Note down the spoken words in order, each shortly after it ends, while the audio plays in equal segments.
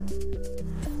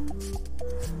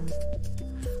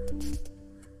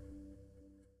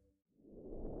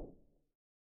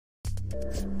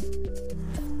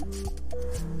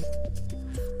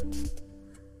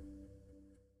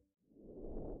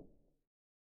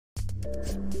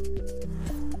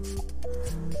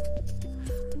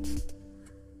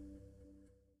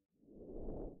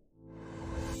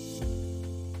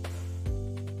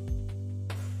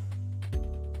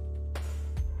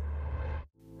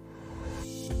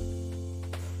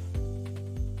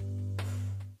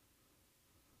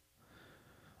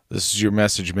This is your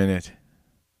Message Minute,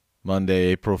 Monday,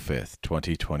 April 5th,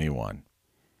 2021.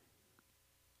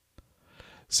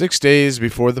 6 days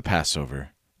before the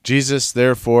Passover, Jesus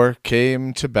therefore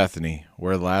came to Bethany,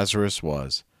 where Lazarus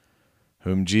was,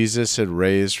 whom Jesus had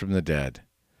raised from the dead.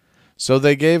 So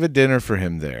they gave a dinner for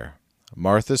him there.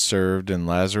 Martha served, and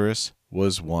Lazarus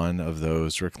was one of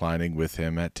those reclining with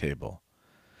him at table.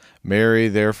 Mary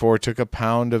therefore took a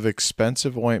pound of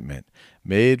expensive ointment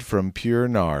made from pure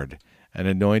nard, and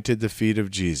anointed the feet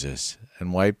of Jesus,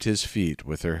 and wiped his feet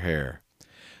with her hair.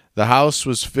 The house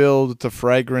was filled with the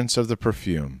fragrance of the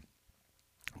perfume.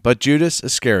 But Judas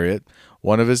Iscariot,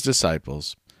 one of his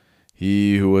disciples,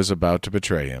 he who was about to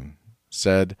betray him,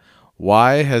 said,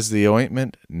 "Why has the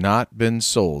ointment not been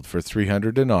sold for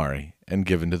 300 denarii and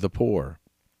given to the poor?"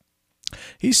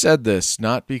 He said this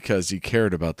not because he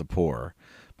cared about the poor,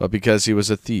 but because he was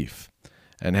a thief,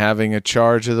 and having a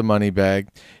charge of the money bag,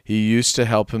 he used to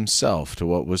help himself to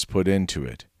what was put into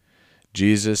it.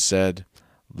 Jesus said,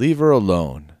 "Leave her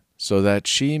alone, so that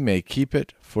she may keep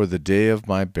it for the day of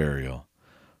my burial.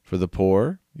 For the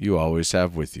poor you always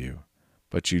have with you,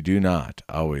 but you do not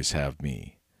always have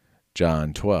me."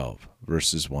 John 12,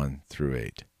 verses 1 through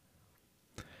 8.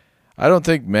 I don't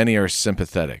think many are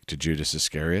sympathetic to Judas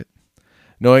Iscariot,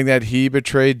 knowing that he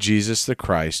betrayed Jesus the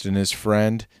Christ, and his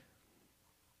friend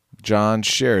John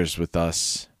shares with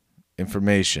us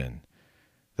information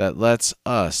that lets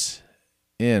us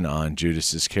in on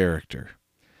Judas's character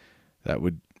that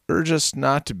would urge us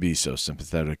not to be so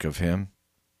sympathetic of him.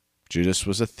 Judas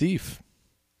was a thief,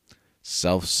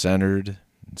 self-centered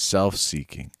and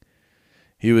self-seeking.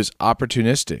 He was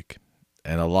opportunistic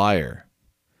and a liar.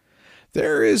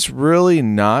 There is really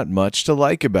not much to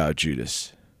like about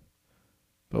Judas,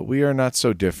 but we are not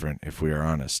so different if we are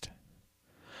honest.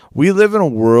 We live in a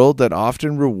world that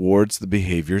often rewards the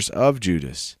behaviors of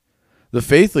Judas. The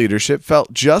faith leadership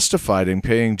felt justified in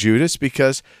paying Judas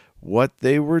because what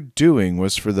they were doing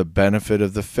was for the benefit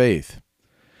of the faith.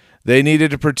 They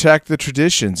needed to protect the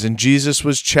traditions, and Jesus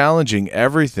was challenging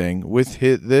everything with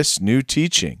this new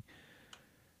teaching.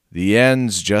 The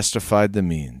ends justified the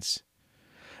means.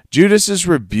 Judas's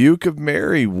rebuke of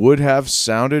Mary would have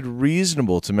sounded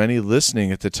reasonable to many listening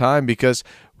at the time because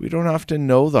we don't often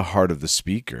know the heart of the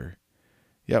speaker.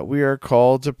 Yet we are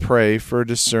called to pray for a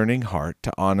discerning heart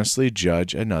to honestly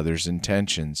judge another's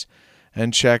intentions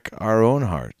and check our own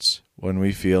hearts when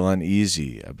we feel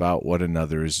uneasy about what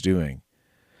another is doing.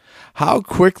 How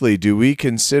quickly do we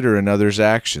consider another's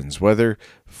actions, whether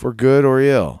for good or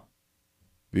ill,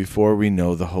 before we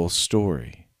know the whole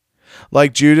story?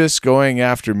 Like Judas going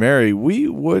after Mary, we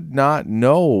would not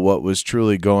know what was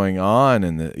truly going on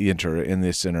in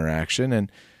this interaction, and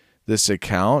this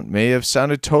account may have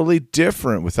sounded totally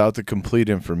different without the complete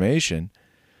information.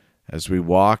 As we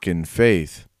walk in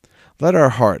faith, let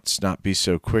our hearts not be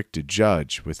so quick to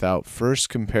judge without first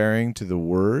comparing to the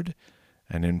Word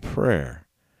and in prayer,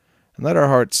 and let our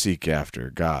hearts seek after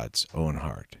God's own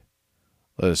heart.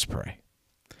 Let us pray.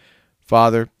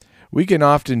 Father, we can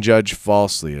often judge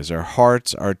falsely as our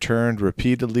hearts are turned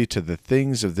repeatedly to the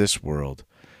things of this world.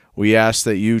 We ask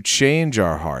that you change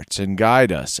our hearts and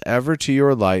guide us ever to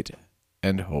your light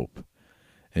and hope.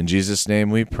 In Jesus' name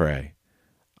we pray.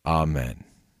 Amen.